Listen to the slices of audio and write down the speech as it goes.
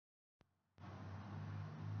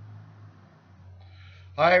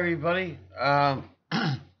Hi everybody.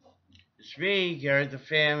 It's me, Garrett the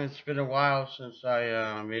Fam. It's been a while since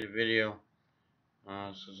I made a video,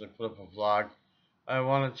 since I put up a vlog. I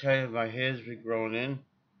want to tell you my hair's been growing in.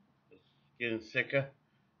 It's getting thicker,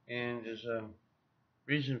 and there's a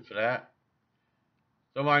reason for that.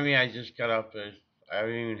 Don't mind me, I just got up. I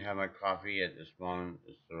haven't even had my coffee yet this morning.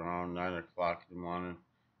 It's around 9 o'clock in the morning.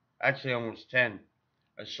 Actually, almost 10.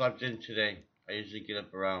 I slept in today. I usually get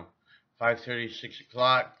up around 5:30, 6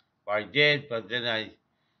 o'clock. Well, I did, but then I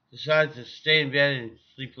decided to stay in bed and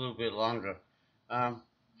sleep a little bit longer. Um,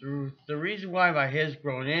 the reason why my hair's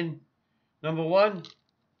growing in, number one,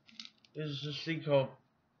 is this thing called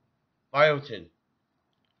biotin.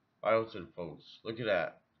 Biotin, folks. Look at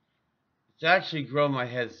that. It's actually grown my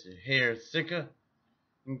hair thicker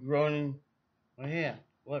and growing my hair.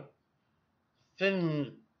 Look,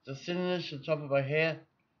 thin, the thinness on top of my hair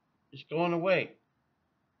is going away.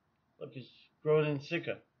 Look, it's growing in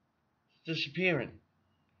thicker. It's disappearing.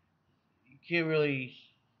 You can't really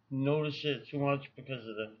notice it too much because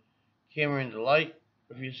of the camera and the light.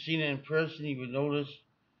 If you've seen it in person, you would notice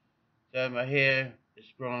that my hair is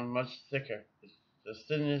growing much thicker. The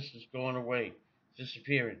thinness is going away,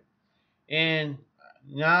 disappearing. And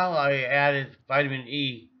now I added vitamin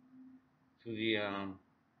E to the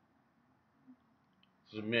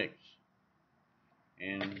mix,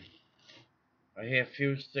 and my hair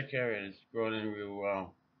feels thicker and it's growing in real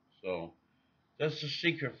well. So that's the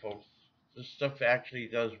secret, folks. This stuff actually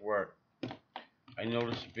does work. I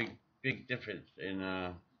noticed a big difference in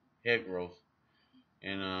hair growth.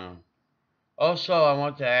 And also, I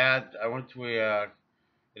want to add, I went to an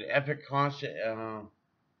epic concert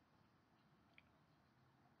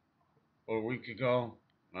a week ago.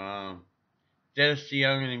 Um,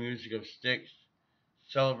 Deyoung and the Music of Sticks,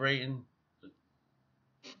 celebrating the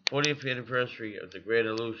 40th anniversary of The Great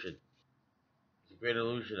Illusion. The Great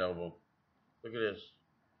Illusion album. Look at this.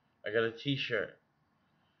 I got a T-shirt.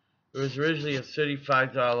 It was originally a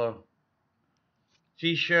 $35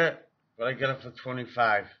 T-shirt, but I got it for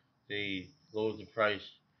 25. They lowered the price.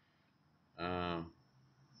 Um,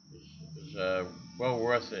 it was well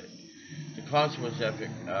worth it. The concert was epic.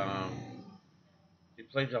 They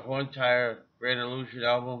played the whole entire Great Illusion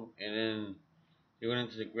album, and then they went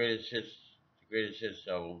into the greatest hits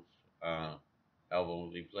album.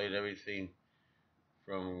 They played everything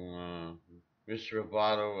from Mr.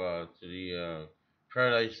 Roboto to the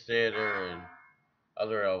Paradise Theater and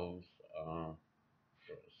other albums, uh,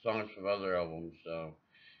 songs from other albums. It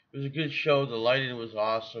was a good show. The lighting was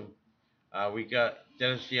awesome. We got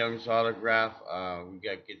Dennis DeYoung's autograph. We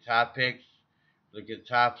got guitar picks, the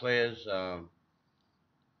guitar players.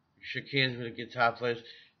 We shook hands with the guitar players.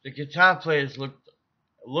 The guitar players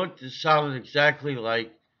looked and sounded exactly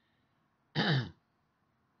like uh,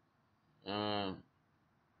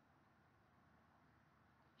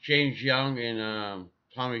 James Young and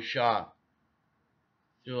Tommy Shaw.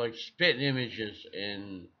 They're like spitting images,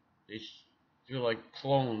 and they're like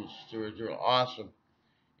clones. They're awesome.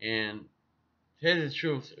 And to tell you the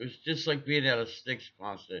truth, it was just like being at a Styx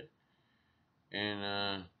concert,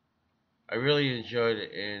 and I really enjoyed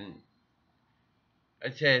it. And I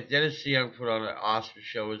tell you, Dennis DeYoung put on an awesome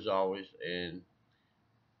show as always. And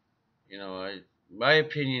my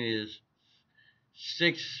opinion is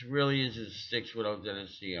Styx really isn't Styx without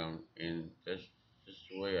Dennis DeYoung, and that's just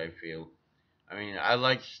the way I feel. I mean, I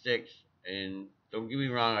like Styx, and don't get me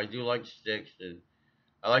wrong, I do like Styx, and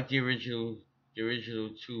I like the original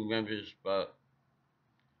two members, but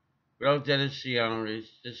without Dennis DeYoung, it's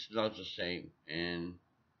just not the same. And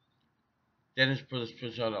Dennis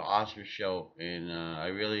puts on an awesome show, and I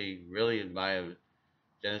really admire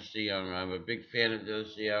Dennis DeYoung. I'm a big fan of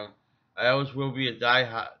Dennis DeYoung. I always will be a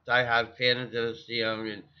die-hard fan of Dennis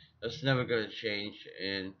DeYoung, and that's never gonna change.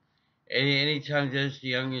 And anytime Dennis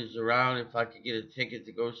DeYoung is around, if I could get a ticket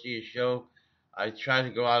to go see a show, I try to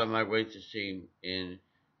go out of my way to see him, and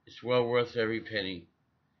it's well worth every penny.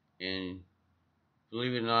 And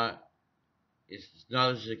believe it or not, it's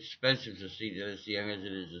not as expensive to see Dennis DeYoung as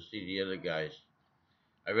it is to see the other guys.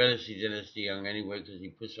 I'd rather see Dennis DeYoung anyway because he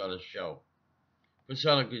puts on a show, puts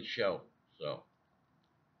on a good show. So,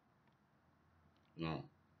 no,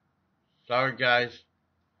 sorry guys,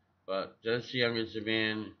 but Dennis DeYoung is the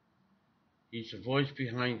man. He's the voice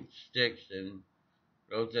behind Styx, and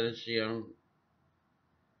without Dennis DeYoung,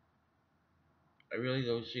 I really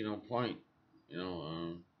don't see no point. You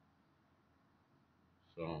know,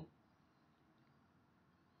 so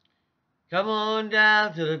come on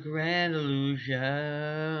down to the Grand Illusion.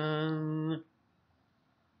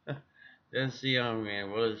 Dennis DeYoung,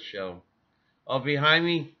 man, what a show! Oh, behind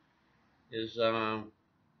me is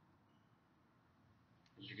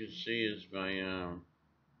you can see is my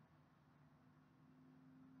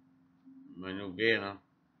new banner.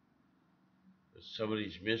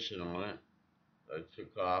 Somebody's missing on it. I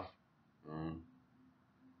took off. Um,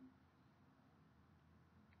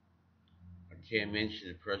 I can't mention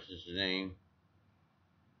the person's name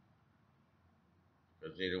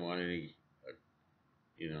because they don't want any,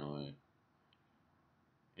 you know,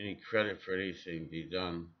 any credit for anything they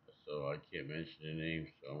done. So I can't mention the name,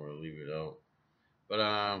 so I'm gonna leave it out. But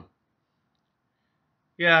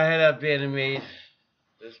yeah, I had that banner made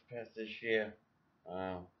this year.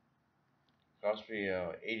 Um, Cost me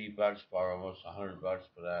 $80 for almost $100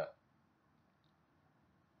 for that.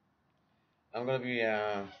 I'm gonna be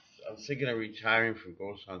I'm thinking of retiring from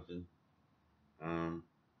ghost hunting. Um,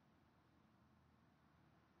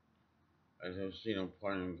 I don't see no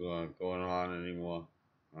point in going on anymore.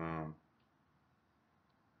 Um,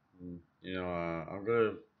 you know, I'm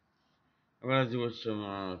gonna do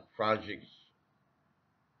some projects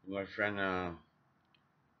with my friend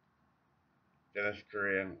Dennis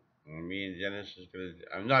Korea. Me and Dennis is gonna.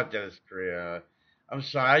 I'm not Dennis Korea. I'm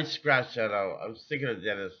sorry, I scratched that out. I was thinking of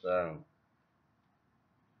Dennis. I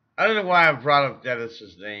don't know why I brought up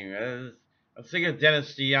Dennis's name. I'm thinking of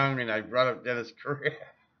Dennis Deyoung, and I brought up Dennis Korea.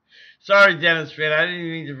 Sorry, Dennis, man. I didn't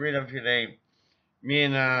mean to bring up your name. Me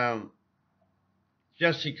and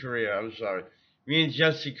Jesse Korea. I'm sorry. Me and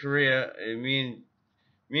Jesse Korea, and me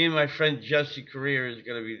and my friend Jesse Korea is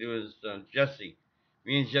gonna be doing some Jesse.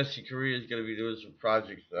 Me and Jesse Korea is gonna be doing some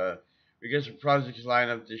projects. We got some projects lined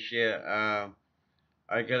up this year.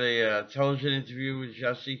 I got a television interview with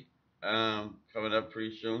Jesse coming up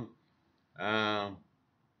pretty soon. Um,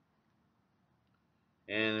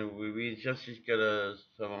 and we just got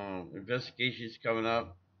some investigations coming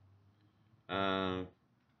up. Um,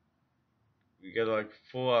 we got like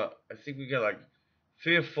four. I think we got like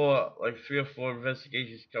three or four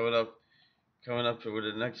investigations coming up over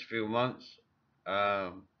the next few months.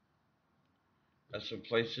 Um, at some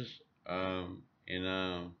places. And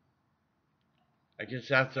I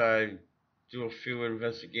guess after I do a few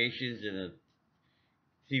investigations and a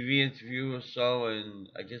TV interview or so, and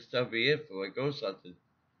I guess that'll be it for my ghost hunting.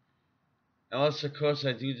 Unless, of course,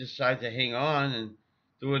 I do decide to hang on and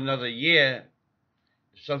do another year.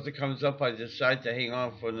 If something comes up, I decide to hang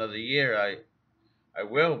on for another year, I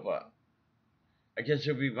will, but I guess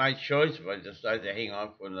it'll be my choice if I decide to hang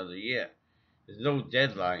on for another year. There's no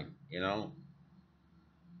deadline, you know.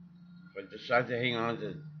 If I decide to hang on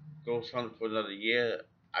to ghost hunt for another year,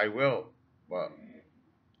 I will, but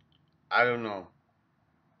I don't know.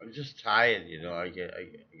 I'm just tired, you know. I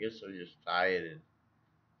guess I'm just tired and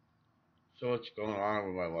so much going on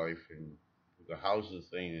with my life and the housing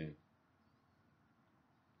thing,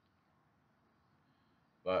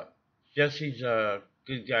 but Jesse's a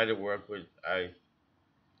good guy to work with.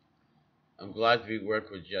 I'm glad to be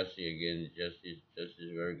working with Jesse again. Jesse's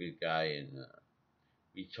a very good guy, and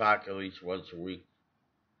we talk at least once a week.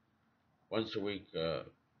 Once a week, at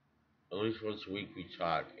least once a week we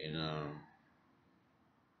talk, and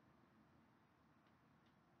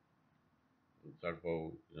we talk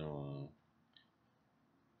about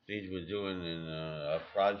things we're doing in our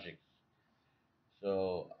projects.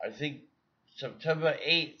 So I think September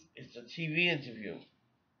 8th is the TV interview.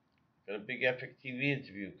 Got a big epic TV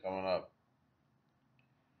interview coming up,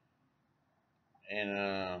 and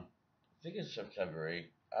I think it's September 8th.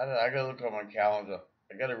 I gotta look on my calendar.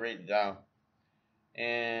 I gotta write it down.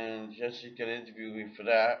 And Jesse's gonna interview me for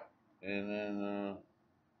that, and then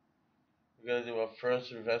we're gonna do our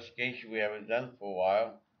first investigation we haven't done for a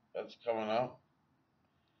while. That's coming up,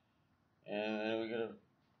 and then we got a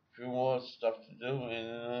few more stuff to do,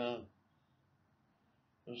 and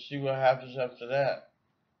we'll see what happens after that.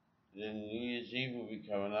 Then New Year's Eve will be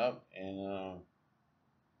coming up, and we'll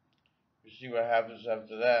see what happens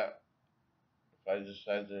after that. If I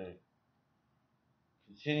decide to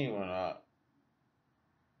continue or not.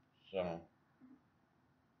 So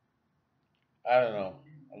I don't know.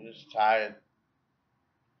 I'm just tired.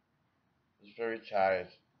 Just very tired.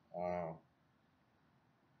 Uh,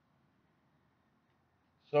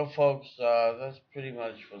 so, folks, that's pretty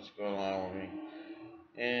much what's going on with me.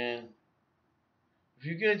 And if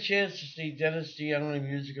you get a chance to see Dennis Deyoung and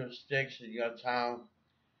Music of Sticks in your town,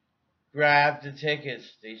 grab the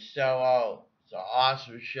tickets. They sell out. It's an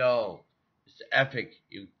awesome show. It's epic.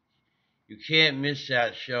 You can't miss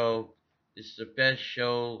that show. It's the best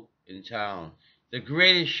show in town. The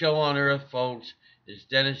greatest show on earth, folks, is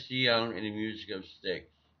Dennis Deyoung and the Music of Sticks.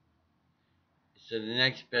 It's the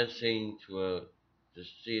next best thing to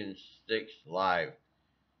seeing Sticks live.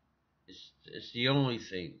 It's the only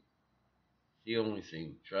thing. It's the only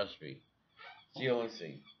thing. Trust me. It's the only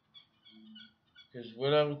thing. Because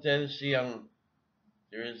without Dennis DeYoung,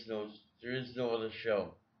 there is no other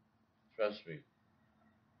show. Trust me.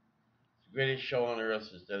 The greatest show on earth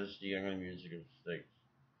is Dennis DeYoung and the Music of Mistakes.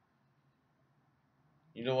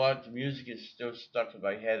 You know what? The music is still stuck in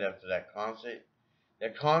my head after that concert.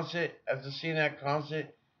 After seeing that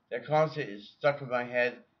concert is stuck in my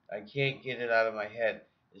head. I can't get it out of my head.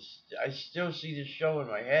 I still see the show in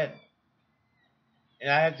my head. And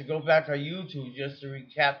I had to go back on YouTube just to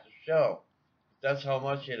recap the show. That's how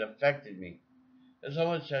much it affected me. That's how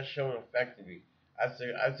much that show affected me. I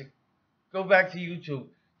have to go back to YouTube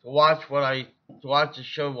to watch the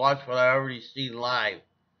show, watch what I already seen live.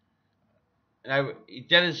 And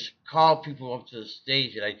Dennis called people up to the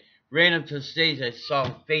stage, and I ran up to the stage. I saw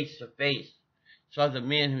him face to face, saw the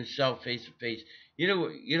man himself face to face. You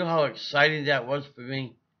know how exciting that was for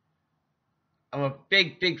me. I'm a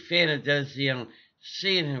big fan of Dennis DeYoung.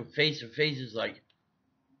 Seeing him face to face is like,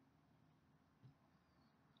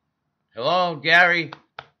 hello, Gary,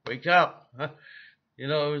 wake up. You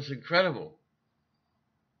know, it was incredible.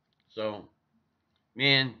 So,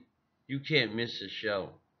 man, you can't miss the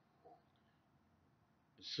show.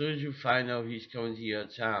 As soon as you find out he's coming to your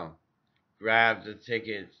town, grab the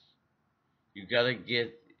tickets. You gotta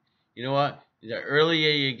get, you know what? The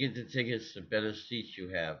earlier you get the tickets, the better seats you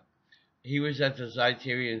have. He was at the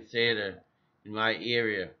Zeiterion Theater in my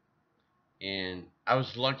area, and I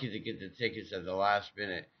was lucky to get the tickets at the last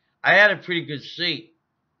minute. I had a pretty good seat,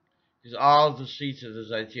 because all the seats at the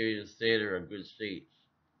Zeiterion Theater are good seats.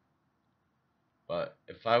 But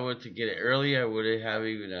if I were to get it earlier, I would have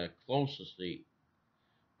even a closer seat.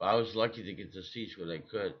 But I was lucky to get the seats when I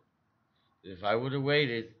could. If I would have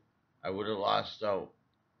waited, I would have lost out.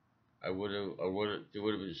 It would have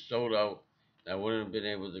been sold out, and I wouldn't have been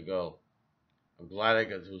able to go. I'm glad I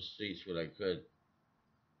got those seats when I could.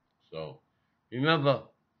 So, remember,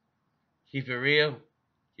 keep it real,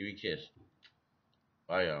 keep it kissed.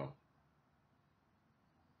 Bye, y'all.